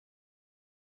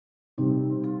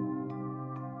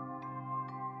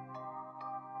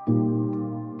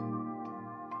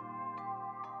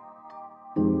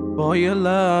For your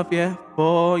love, yeah,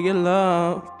 for your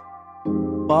love.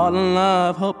 Fall in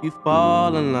love, hope you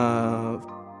fall in love.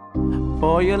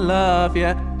 For your love,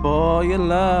 yeah, for your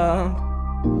love.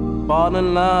 Fall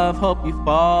in love, hope you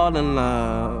fall in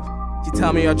love. She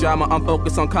tell me your drama, I'm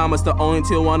focused on commas. The only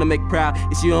two I wanna make proud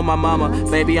is you and my mama.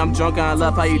 Baby, I'm drunk and I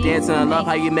love how you dancing. I love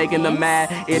how you making them mad.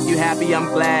 If you happy, I'm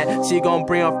glad. She gon'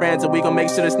 bring her friends and we gon' make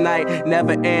sure this night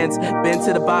never ends. Been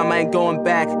to the bottom, I ain't going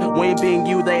back. We ain't being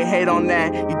you, they hate on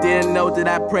that. You didn't know that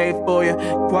I prayed for you.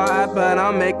 Quiet, but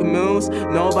I'm making moves.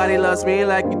 Nobody loves me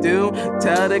like you do.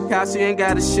 Tell the cops you ain't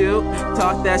gotta shoot.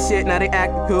 Talk that shit, now they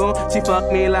acting cool. She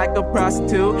fucked me like a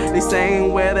prostitute. They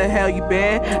saying where the hell you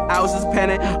been? I was just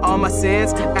penning all my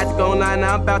sins. At the goal line,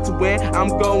 I'm about to win. I'm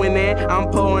going in, I'm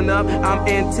pulling up. I'm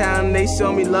in town, they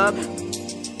show me love.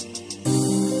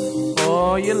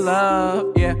 For your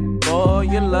love, yeah, for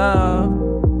your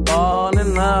love. Fall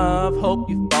in love, hope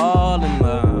you fall in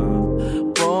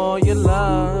love. For your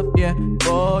love, yeah,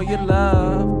 for your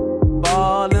love.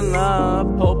 Fall in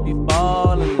love, hope you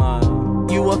fall in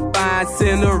love. You a fine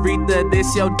senorita,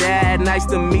 this your dad, nice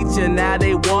to meet you. Now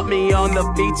they want me on the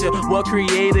feature. What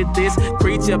created this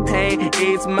creature? Pain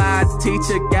is my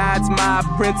teacher, God's my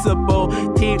principal.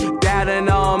 Keep doubting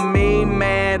on me,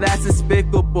 man, that's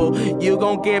despicable. You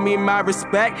gon' give me my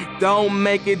respect, don't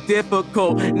make it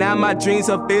difficult. Now my dreams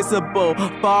are visible,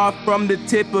 far from the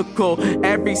typical.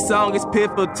 Every song is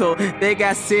pivotal, they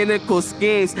got cynical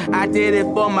schemes. I did it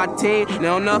for my team,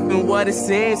 know nothing what it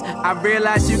seems. I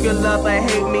realize you can love or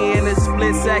hate me in a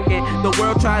split second. The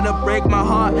world tried to break my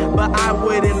heart, but I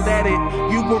wouldn't let it.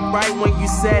 You were right when you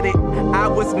said it, I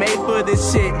was made for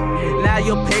this shit. Now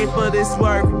you'll pay for this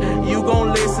work. You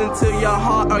gon' listen to your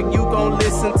heart or you gon'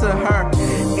 listen to her.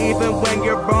 Even when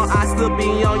you're wrong, I still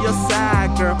be on your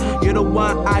side, girl. You're the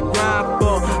one I grind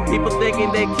for. People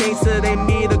thinking they can't, so they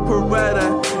need a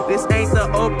Coretta. This ain't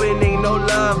the opening, no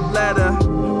love letter.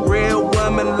 Real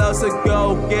woman loves a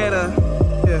go-getter.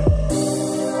 Yeah.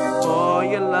 For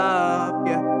your love,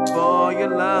 yeah, for your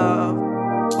love.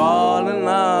 Fall in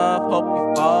love, hope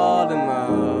you fall in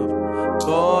love.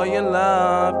 For your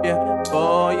love, yeah,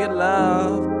 for your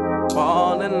love.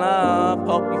 Fall in love,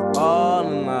 hope you fall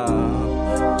in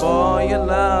love. For your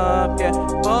love, yeah,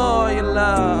 for your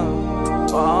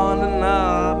love. Fall in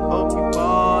love, hope you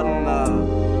fall in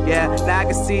love. Yeah, now I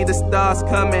can see the stars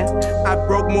coming. I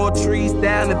broke more trees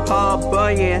down than Paul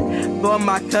Bunyan. For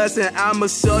my cousin, I'ma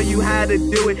show you how to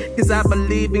do it, cause I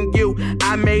believe in you.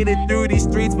 I made it through these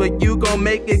streets, but you gon'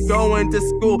 make it going to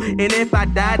school. And if I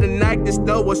die tonight, just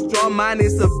know a strong mind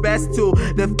is the best tool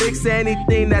to fix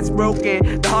anything that's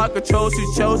broken. The heart controls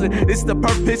who's chosen. This is the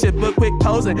perfect picture, but quick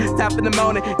posing. Top in the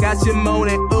morning, got you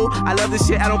moaning. Ooh, I love this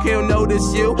shit, I don't care who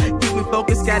notice you. Keep me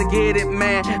focused, gotta get it,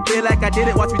 man. Feel like I did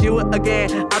it, watch me do it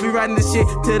again. I'll be riding this shit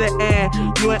to the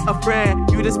end. You ain't a friend,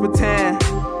 you just pretend.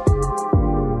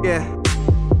 Yeah,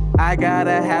 I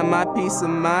gotta have my peace of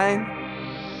mind.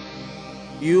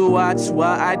 You watch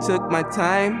while I took my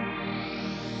time.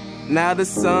 Now the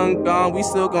sun gone, we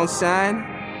still gon' shine.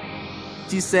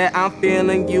 She said, I'm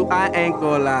feeling you, I ain't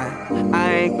gon' lie.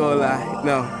 I ain't gon' lie,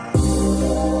 no.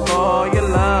 For your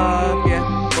love,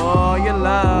 yeah, for your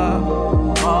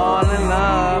love. Fall in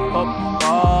love, hope you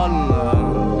fall in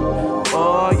love.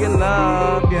 For your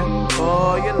love, yeah,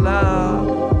 for your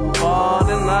love. Fall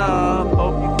in love,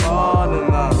 hope you fall in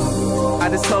love. I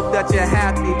just hope that you're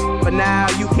happy, but now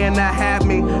you cannot have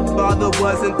me. Father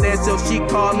wasn't there, so she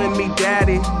calling me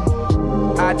daddy.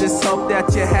 I just hope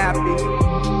that you're happy.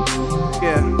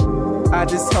 Yeah, I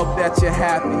just hope that you're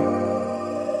happy.